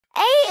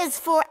is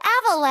for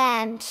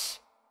avalanche.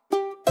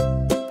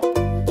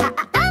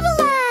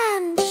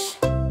 Avalanche!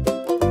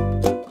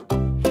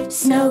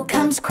 Snow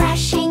comes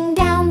crashing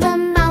down the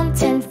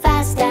mountain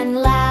fast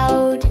and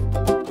loud.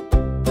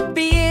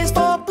 B is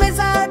for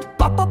blizzard.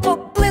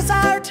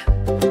 Blizzard.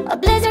 A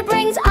blizzard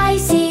brings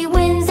icy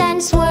winds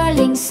and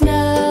swirling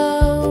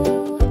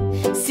snow.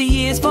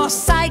 C is for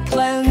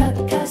cyclone.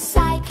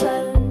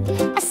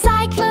 Cyclone. A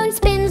cyclone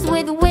spins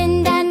with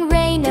wind and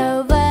rain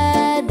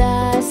over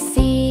the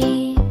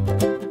sea.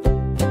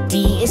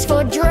 D is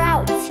for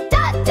drought.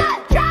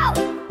 Drought.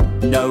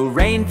 No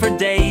rain for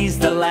days,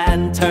 the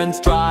land turns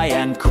dry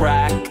and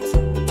cracked.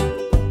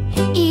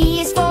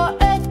 E is for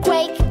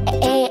earthquake.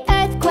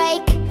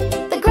 Earthquake.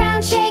 The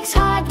ground shakes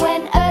hard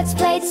when Earth's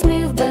plates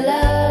move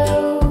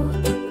below.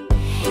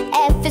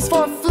 F is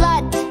for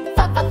flood.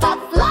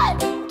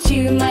 Flood.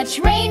 Too much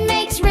rain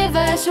makes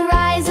rivers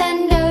rise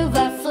and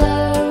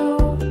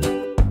overflow.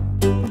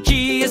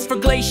 G is for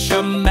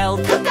glacier.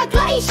 Melt.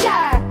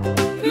 Glacier.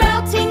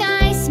 Melting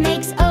ice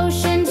makes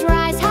oceans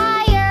rise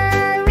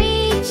higher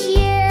each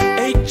year.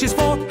 H is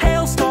for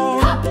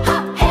hailstorm.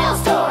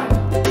 Hailstorm.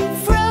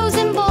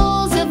 Frozen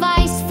balls of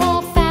ice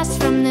fall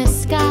fast from the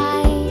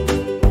sky.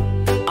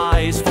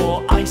 I is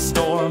for ice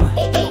storm.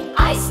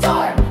 Ice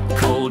storm.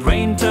 Cold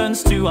rain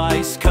turns to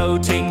ice,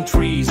 coating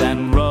trees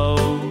and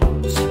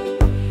roads.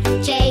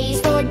 J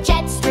is for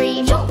jet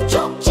stream.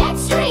 Jet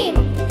stream.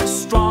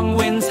 Strong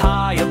winds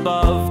high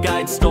above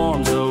guide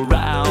storms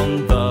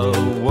around the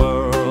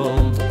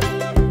world.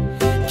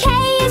 K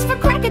is for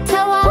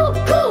Krakatoa.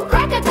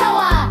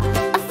 Krakatoa.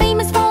 A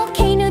famous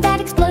volcano that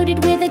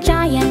exploded with a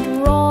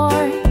giant roar.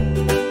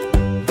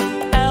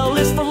 L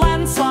is for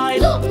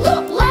landslide.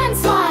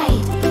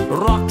 Landslide.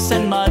 Rocks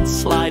and mud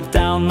slide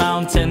down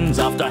mountains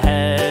after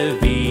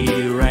heavy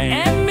rain.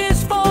 M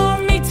is for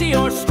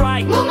meteor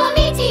strike.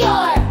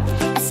 Meteor.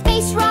 A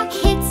space rock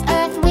hits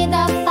Earth with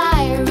a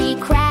fiery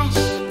crash.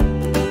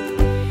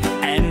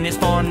 N is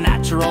for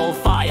natural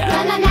fire.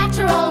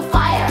 Natural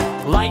fire.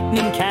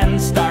 Lightning can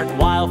start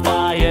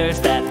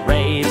wildfires that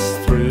race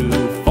through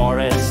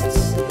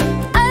forests.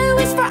 O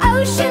is for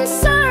ocean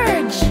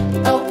surge.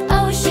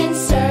 Ocean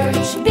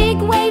surge. Big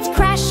waves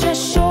crash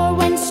ashore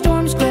when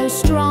storms grow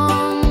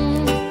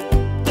strong.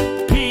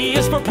 P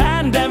is for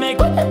pandemic.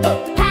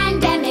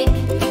 Pandemic.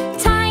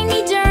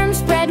 Tiny germs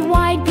spread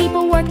wide.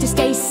 People work to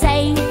stay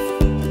safe.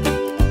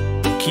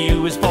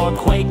 Q is for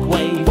quake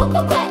wave.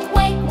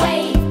 Quake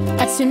wave.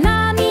 A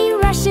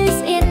tsunami rushes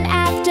in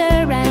after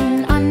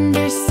an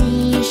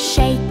undersea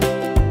shake.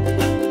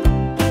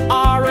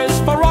 R is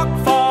for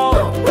rockfall.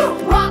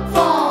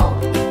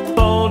 Rockfall.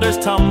 Boulders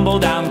tumble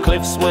down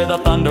cliffs with a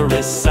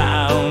thunderous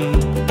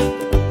sound.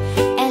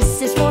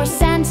 S is for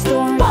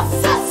sandstorm.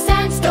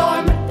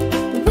 Sandstorm.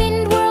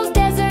 Wind whirls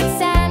desert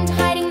sand,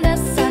 hiding the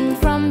sun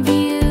from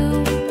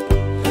view.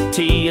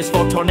 T is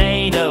for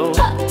tornado.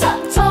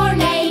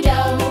 Tornado.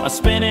 A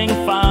spinning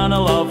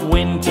funnel of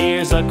wind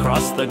tears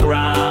across the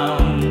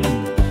ground.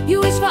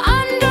 U is for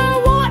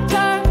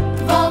underwater.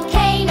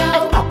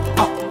 Volcano.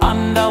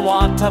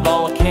 Underwater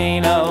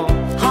volcano.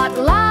 Hot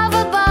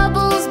lava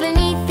bubbles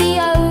beneath the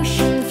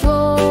ocean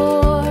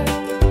floor.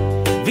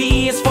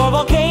 V is for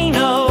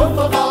volcano.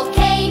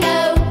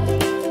 Volcano.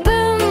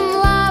 Boom,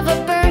 lava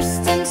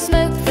bursts and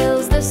smoke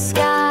fills the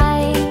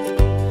sky.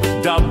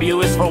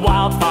 W is for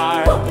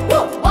wildfire.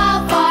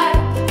 Wildfire.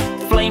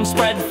 Flames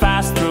spread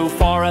fast through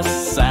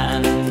forests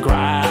and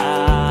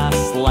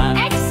grassland.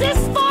 X is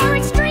for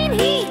extreme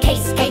heat.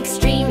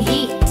 Extreme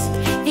heat.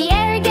 The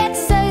air gets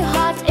so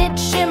hot it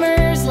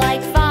shimmers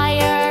like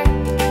fire.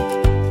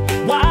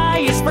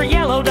 Y is for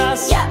yellow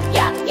dust.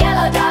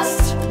 Yellow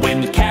dust.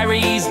 Wind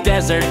carries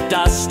desert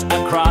dust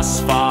across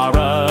far